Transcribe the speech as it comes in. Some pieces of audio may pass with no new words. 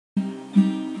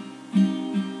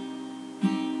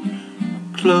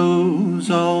clothes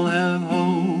all have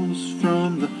holes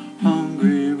from the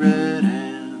hungry red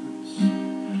ants.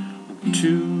 I'm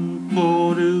too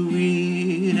poor to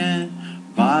eat and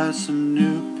buy some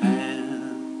new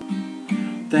pants.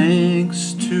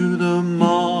 Thanks to the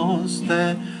moths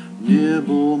that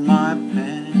nibble my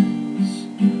pants.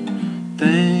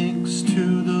 Thanks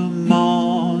to the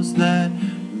moths that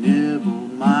nibble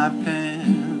my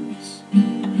pants.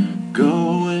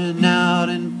 Going out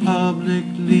in public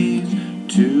leaves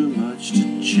too much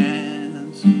to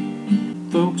chance.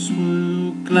 Folks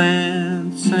will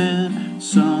glance and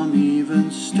some even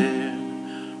stare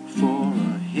for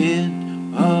a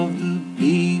hint of the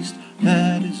beast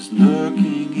that is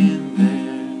lurking in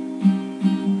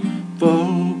there.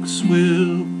 Folks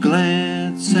will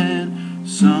glance and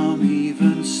some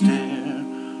even stare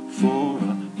for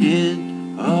a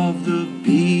hint of the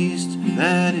beast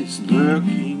that is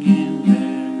lurking in there.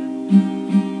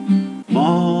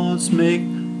 Moths make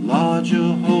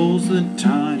larger holes than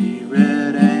tiny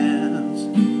red ants.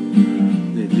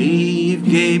 They leave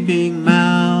gaping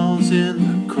mouths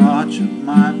in the crotch of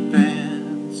my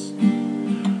pants.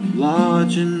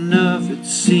 Large enough it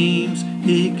seems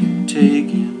he can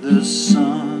take in the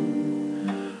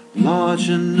sun. Large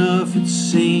enough it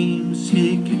seems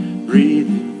he can breathe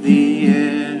in the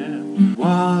air.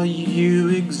 While you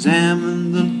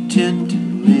examine the tint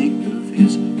and length of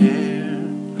his hair.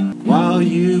 While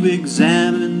you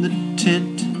examine the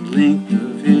tint and length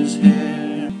of his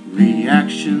hair.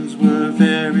 Reactions were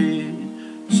varied,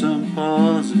 some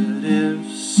positive,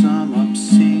 some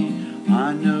obscene.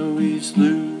 I know he's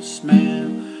loose,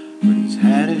 man, but he's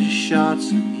had his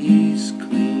shots and he's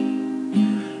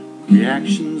clean.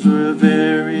 Reactions were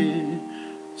varied,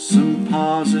 some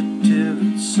positive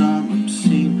and some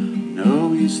obscene. I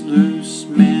know he's loose,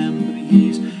 man, but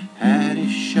he's had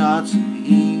his shots and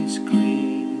he's clean.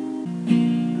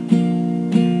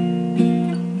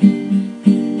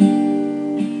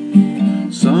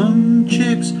 Some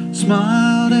chicks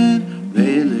smiled and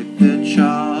they licked their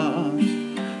chops.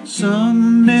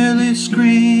 Some merely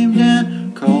screamed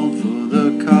and called for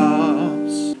the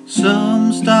cops.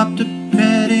 Some stopped to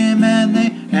pet him and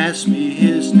they asked me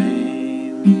his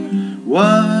name.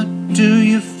 What do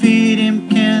you feed him?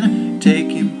 Can I take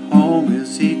him home?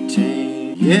 Is he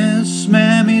tame? Yes,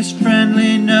 ma'am, he's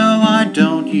friendly. No, I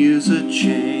don't use a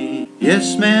chain.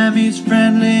 Yes, ma'am, he's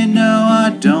friendly. No,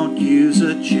 I don't use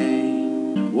a chain.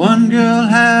 One girl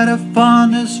had a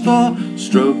fondness for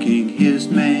stroking his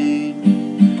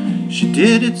mane. She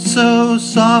did it so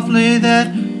softly that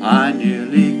I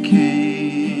nearly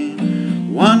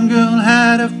came. One girl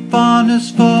had a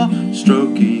fondness for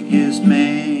stroking his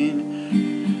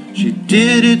mane. She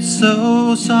did it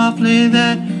so softly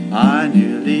that I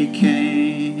nearly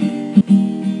came.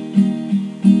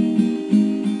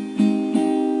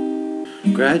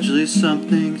 Gradually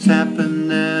something's happened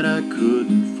that I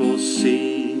couldn't foresee.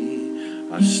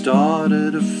 I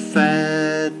started a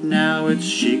fad, now it's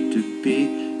chic to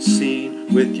be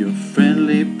seen with your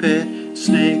friendly pet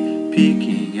snake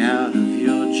peeking out of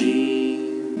your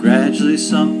jeans. Gradually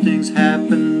something's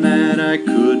happened that I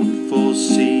couldn't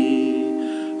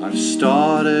foresee. I've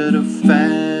started a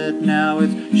fad, now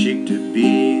it's chic to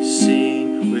be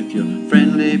seen with your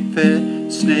friendly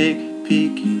pet snake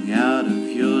peeking out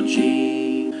of your jeans.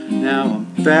 Now I'm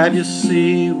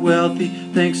fabulously wealthy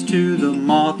thanks to the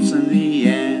moths and the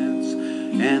ants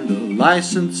and the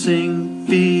licensing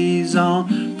fees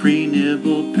on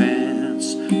pre-nibbled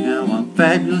pants. Now I'm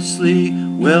fabulously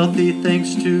wealthy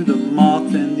thanks to the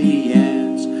moth and the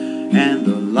ants and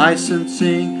the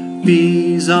licensing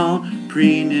fees on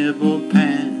pre-nibbled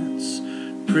pants.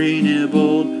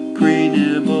 Pre-nibbled,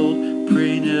 pre-nibbled,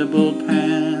 pre-nibbled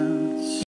pants.